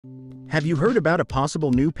Have you heard about a possible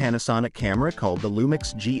new Panasonic camera called the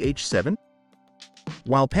Lumix GH7?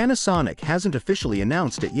 While Panasonic hasn't officially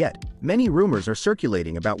announced it yet, many rumors are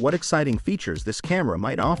circulating about what exciting features this camera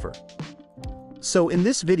might offer. So in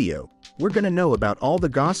this video, we're going to know about all the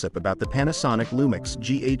gossip about the Panasonic Lumix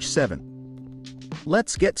GH7.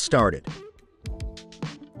 Let's get started.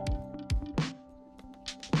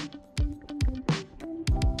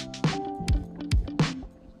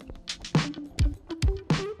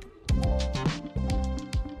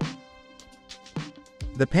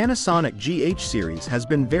 The Panasonic GH series has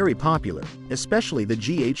been very popular, especially the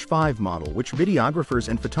GH5 model, which videographers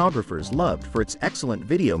and photographers loved for its excellent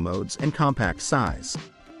video modes and compact size.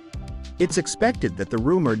 It's expected that the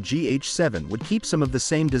rumored GH7 would keep some of the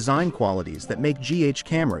same design qualities that make GH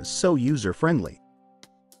cameras so user-friendly.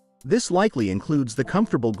 This likely includes the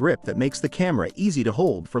comfortable grip that makes the camera easy to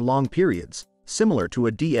hold for long periods, similar to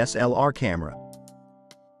a DSLR camera.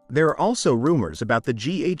 There are also rumors about the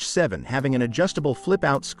GH7 having an adjustable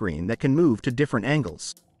flip-out screen that can move to different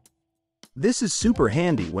angles. This is super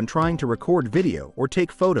handy when trying to record video or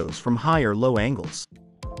take photos from high or low angles.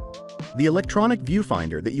 The electronic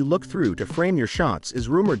viewfinder that you look through to frame your shots is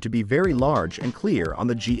rumored to be very large and clear on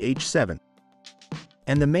the GH7.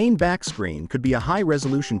 And the main back screen could be a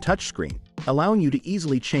high-resolution touchscreen, allowing you to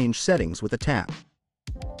easily change settings with a tap.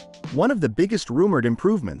 One of the biggest rumored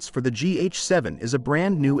improvements for the GH7 is a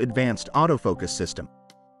brand new advanced autofocus system.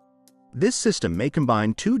 This system may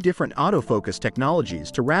combine two different autofocus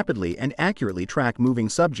technologies to rapidly and accurately track moving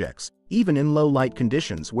subjects, even in low light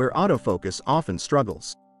conditions where autofocus often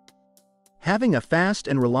struggles. Having a fast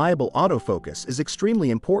and reliable autofocus is extremely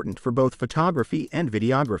important for both photography and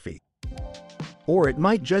videography. Or it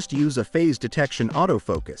might just use a phase detection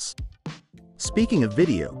autofocus. Speaking of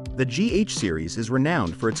video, the GH series is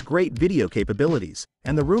renowned for its great video capabilities,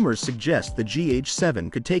 and the rumors suggest the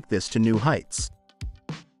GH7 could take this to new heights.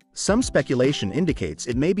 Some speculation indicates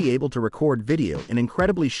it may be able to record video in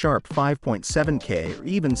incredibly sharp 5.7K or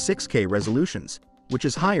even 6K resolutions, which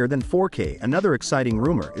is higher than 4K. Another exciting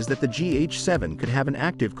rumor is that the GH7 could have an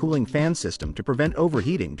active cooling fan system to prevent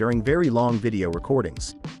overheating during very long video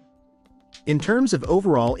recordings. In terms of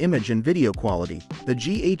overall image and video quality, the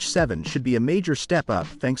GH7 should be a major step up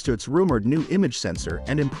thanks to its rumored new image sensor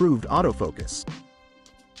and improved autofocus.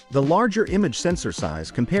 The larger image sensor size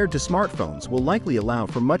compared to smartphones will likely allow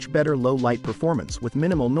for much better low-light performance with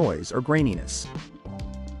minimal noise or graininess.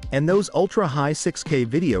 And those ultra-high 6K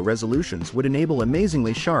video resolutions would enable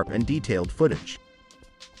amazingly sharp and detailed footage.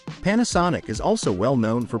 Panasonic is also well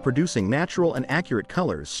known for producing natural and accurate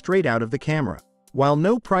colors straight out of the camera. While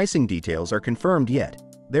no pricing details are confirmed yet,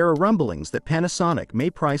 there are rumblings that Panasonic may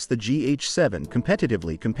price the GH7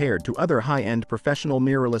 competitively compared to other high-end professional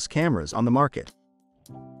mirrorless cameras on the market.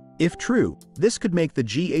 If true, this could make the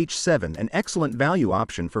GH7 an excellent value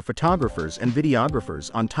option for photographers and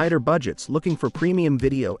videographers on tighter budgets looking for premium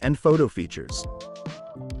video and photo features.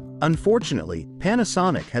 Unfortunately,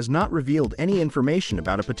 Panasonic has not revealed any information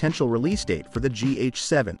about a potential release date for the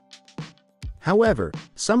GH7. However,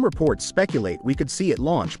 some reports speculate we could see it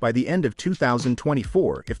launch by the end of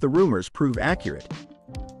 2024 if the rumors prove accurate.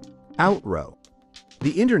 Outrow.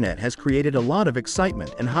 The internet has created a lot of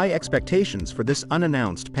excitement and high expectations for this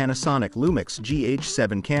unannounced Panasonic Lumix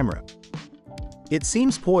GH7 camera. It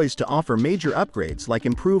seems poised to offer major upgrades like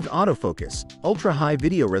improved autofocus, ultra-high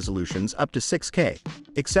video resolutions up to 6K,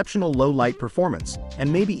 exceptional low-light performance,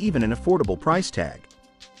 and maybe even an affordable price tag.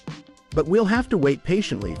 But we'll have to wait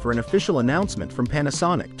patiently for an official announcement from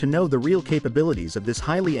Panasonic to know the real capabilities of this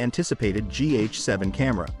highly anticipated GH7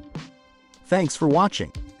 camera. Thanks for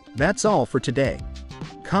watching. That's all for today.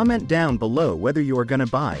 Comment down below whether you are gonna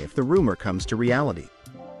buy if the rumor comes to reality.